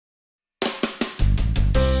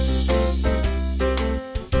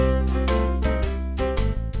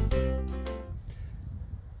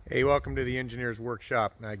Hey, welcome to the Engineer's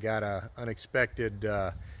Workshop. And I got a unexpected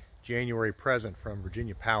January present from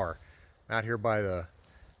Virginia Power. I'm out here by the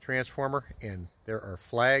transformer and there are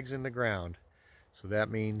flags in the ground. So that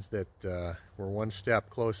means that we're one step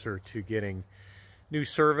closer to getting new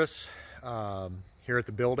service here at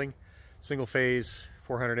the building. Single phase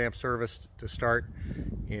 400 amp service to start,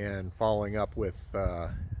 and following up with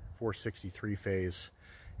 463 phase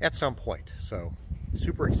at some point. So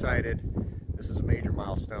super excited. This is a major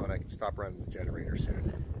milestone. I can stop running the generator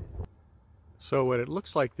soon. So what it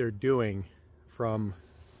looks like they're doing from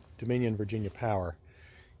Dominion Virginia Power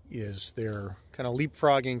is they're kind of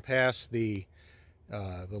leapfrogging past the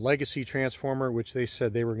legacy transformer, which they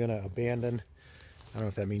said they were going to abandon. I don't know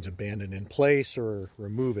if that means abandon in place or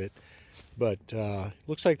remove it, but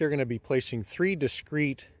looks like they're going to be placing 3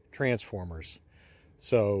 discrete transformers.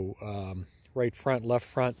 So right front, left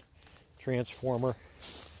front transformer.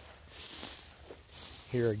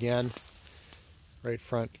 Here again, right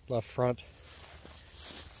front, left front,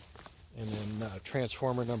 and then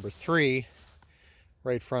transformer number 3,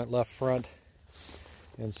 right front, left front.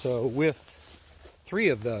 And so with 3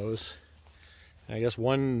 of those, I guess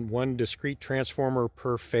one discrete transformer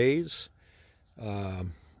per phase,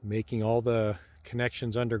 making all the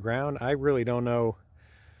connections underground. I really don't know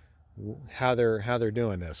how they're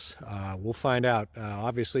doing this. We'll find out.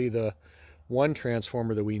 Obviously, the one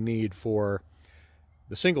transformer that we need for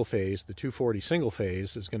the single phase, the 240 single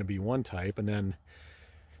phase, is going to be one type, and then,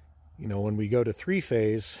 you know, when we go to 3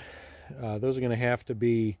 phase, those are going to have to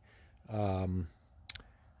be, you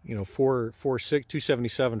know,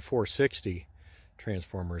 277 460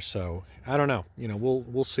 transformers. So I don't know. You know,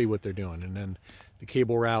 we'll see what they're doing, and then the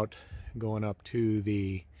cable route going up to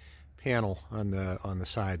the panel on the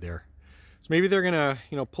side there. So maybe they're going to,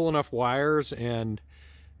 you know, pull enough wires and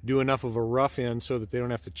do enough of a rough end so that they don't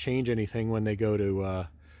have to change anything when they go to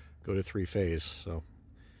 3 phase. So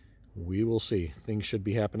we will see. Things should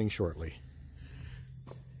be happening shortly.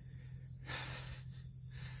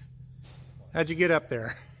 How'd you get up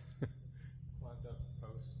there?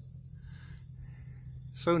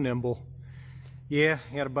 So nimble. Yeah,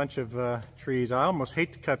 he had a bunch of trees. I almost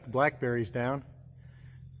hate to cut the blackberries down.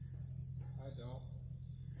 I don't.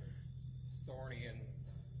 They're thorny and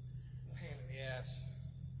pain in the ass.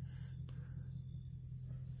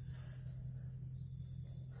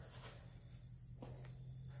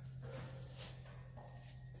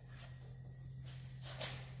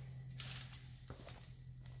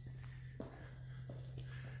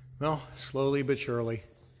 Well, slowly but surely,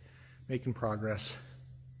 making progress.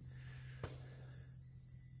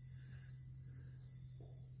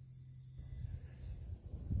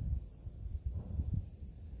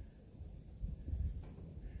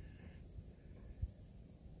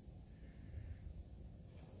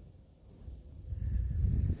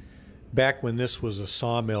 Back when this was a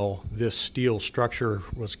sawmill, this steel structure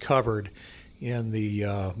was covered, and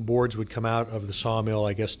the boards would come out of the sawmill,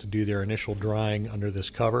 I guess, to do their initial drying under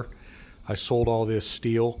this cover. I sold all this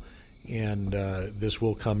steel, and this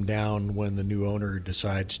will come down when the new owner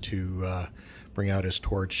decides to bring out his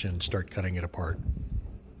torch and start cutting it apart.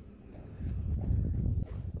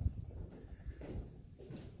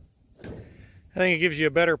 I think it gives you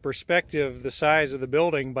a better perspective of the size of the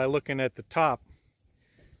building by looking at the top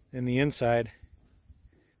and the inside.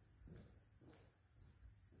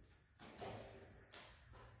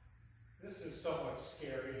 This is somewhat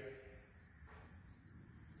scary.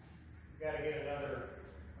 We've got to get another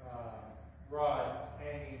rod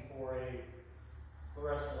hanging for a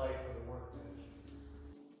fluorescent light for the workbench.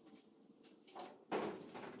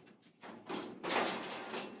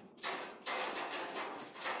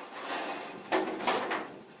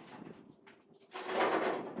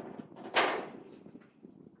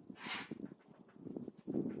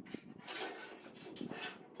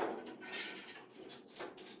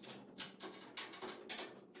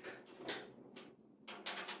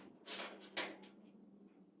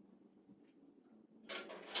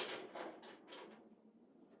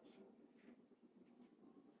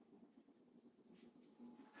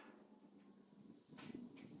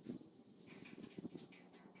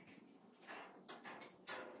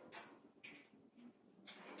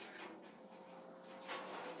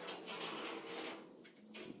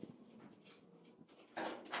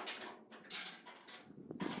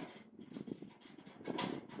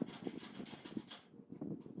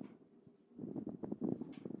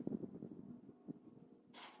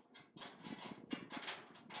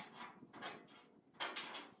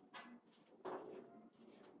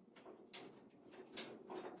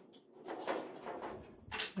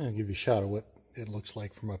 I'll give you a shot of what it looks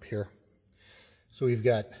like from up here. So we've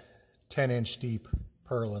got 10-inch deep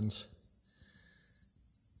purlins.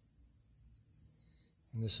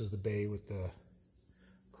 And this is the bay with the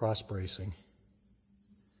cross bracing.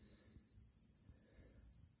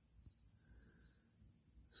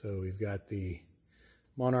 So we've got the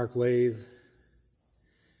Monarch lathe,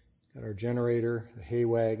 got our generator, the hay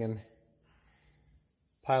wagon,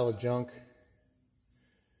 pile of junk,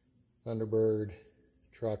 Thunderbird,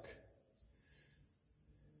 truck.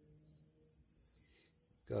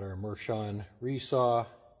 Got our Mershon resaw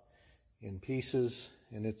in pieces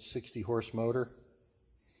and its 60 horse motor.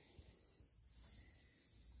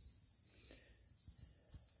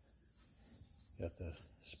 Got the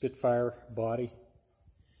Spitfire body,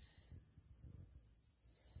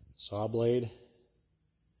 saw blade,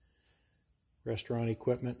 restaurant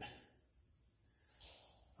equipment,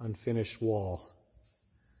 unfinished wall,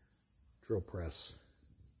 drill press.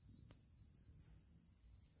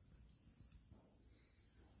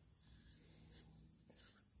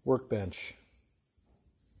 Workbench.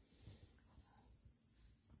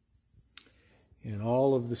 And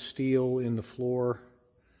all of the steel in the floor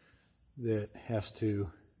that has to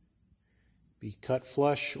be cut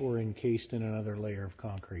flush or encased in another layer of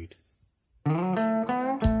concrete.